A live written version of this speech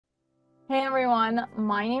Hey everyone,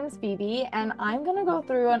 my name is Phoebe and I'm going to go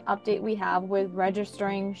through an update we have with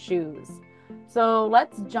registering shoes. So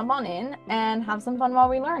let's jump on in and have some fun while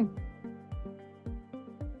we learn.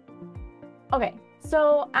 Okay,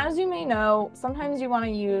 so as you may know, sometimes you want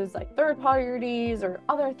to use like third parties or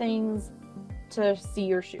other things to see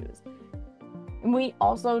your shoes. And we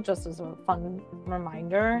also, just as a fun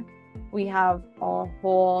reminder, we have a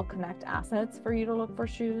whole Connect assets for you to look for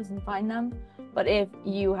shoes and find them. But if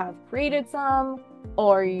you have created some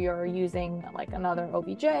or you're using like another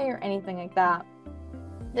OBJ or anything like that,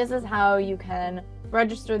 this is how you can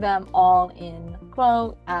register them all in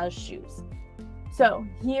CLO as shoes. So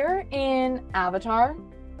here in Avatar,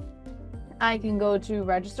 I can go to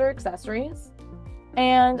register accessories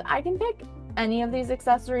and I can pick any of these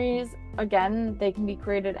accessories. Again, they can be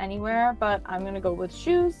created anywhere, but I'm going to go with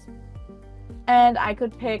shoes. And I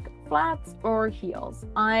could pick flats or heels.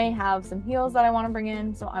 I have some heels that I want to bring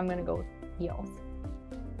in, so I'm going to go with heels.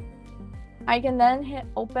 I can then hit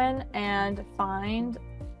open and find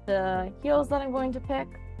the heels that I'm going to pick.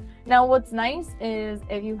 Now, what's nice is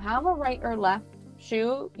if you have a right or left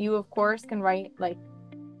shoe, you of course can write, like,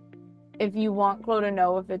 if you want CLO to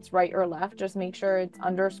know if it's right or left, just make sure it's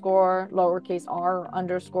underscore lowercase r or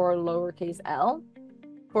underscore lowercase l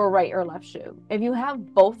for right or left shoe. If you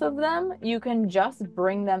have both of them, you can just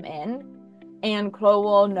bring them in and CLO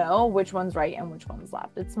will know which one's right and which one's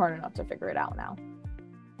left. It's smart enough to figure it out now.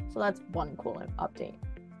 So that's one cool update.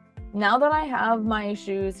 Now that I have my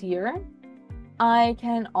shoes here, I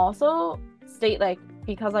can also state, like,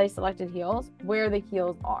 because I selected heels, where the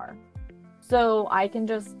heels are. So I can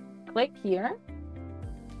just click here,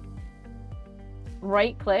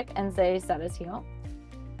 right click and say set as heel.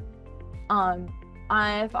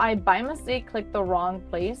 If I by mistake click the wrong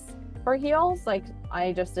place for heels, like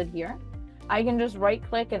I just did here, I can just right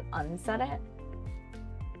click and unset it.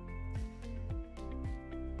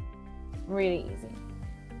 Really easy.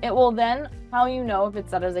 It will then, how you know if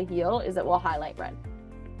it's set as a heel is it will highlight red.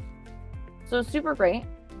 So super great.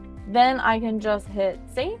 Then I can just hit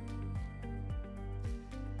save.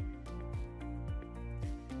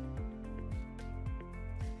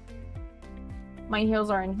 My heels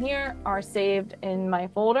are in here, are saved in my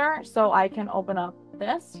folder, so I can open up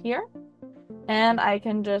this here and I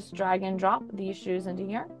can just drag and drop these shoes into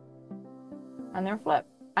here and they're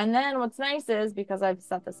flipped. And then what's nice is, because I've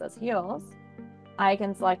set this as heels, I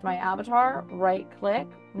can select my avatar, right click,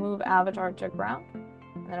 move avatar to ground,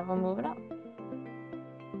 and then it will move it up.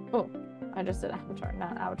 Oh, I just did avatar,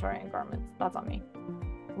 not avatar and garments. That's on me.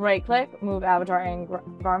 Right click, move avatar and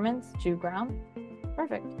garments to ground.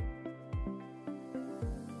 Perfect.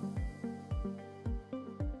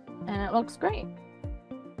 And it looks great.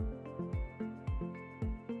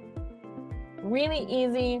 Really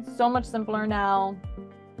easy, so much simpler now.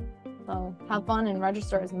 So have fun and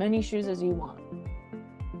register as many shoes as you want.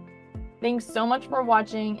 Thanks so much for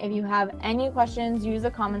watching. If you have any questions, use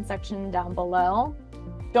the comment section down below.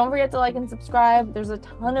 Don't forget to like and subscribe. There's a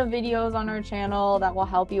ton of videos on our channel that will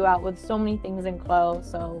help you out with so many things in CLO,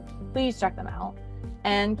 so please check them out.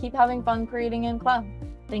 And keep having fun creating in CLO.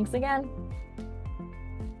 Thanks again.